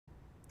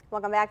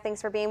Welcome back.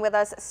 Thanks for being with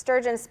us.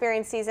 Sturgeon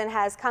spearing season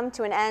has come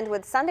to an end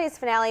with Sunday's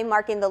finale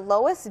marking the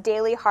lowest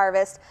daily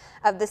harvest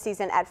of the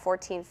season at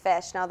 14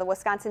 fish. Now, the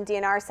Wisconsin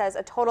DNR says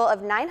a total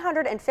of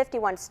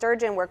 951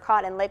 sturgeon were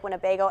caught in Lake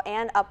Winnebago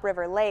and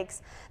upriver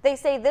lakes. They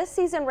say this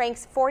season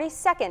ranks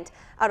 42nd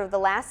out of the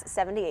last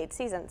 78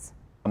 seasons.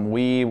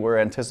 We were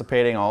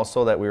anticipating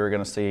also that we were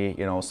going to see,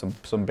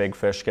 some big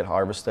fish get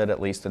harvested,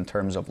 at least in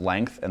terms of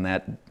length, and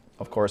that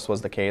of course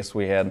was the case.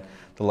 We had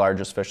the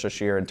largest fish this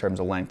year in terms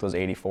of length was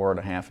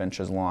 84.5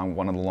 inches long,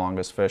 one of the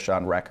longest fish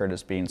on record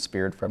is being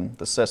speared from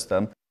the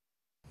system.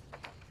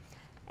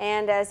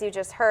 And as you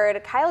just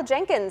heard, Kyle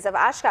Jenkins of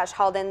Oshkosh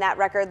hauled in that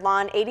record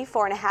long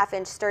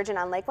 84.5-inch sturgeon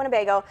on Lake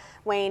Winnebago,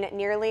 weighing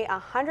nearly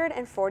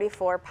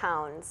 144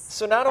 pounds.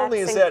 So not only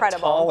is that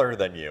taller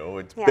than you,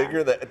 it's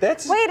bigger than,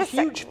 that's a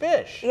huge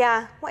fish.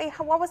 Yeah. Wait,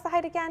 what was the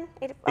height again?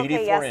 84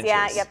 inches.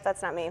 Yeah, yep,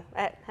 that's not me.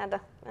 I had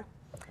to,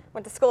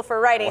 went to school for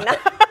writing.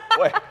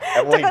 Wait,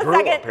 Emily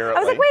grew apparently. I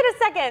was like, wait a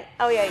second.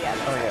 Oh, yeah.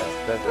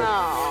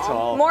 That's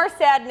tall. More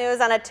sad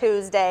news on a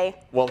Tuesday.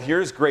 Well,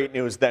 here's great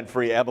news then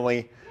for you,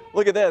 Emily.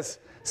 Look at this.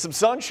 Some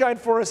sunshine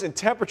for us and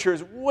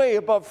temperatures way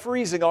above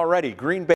freezing already. Green Bay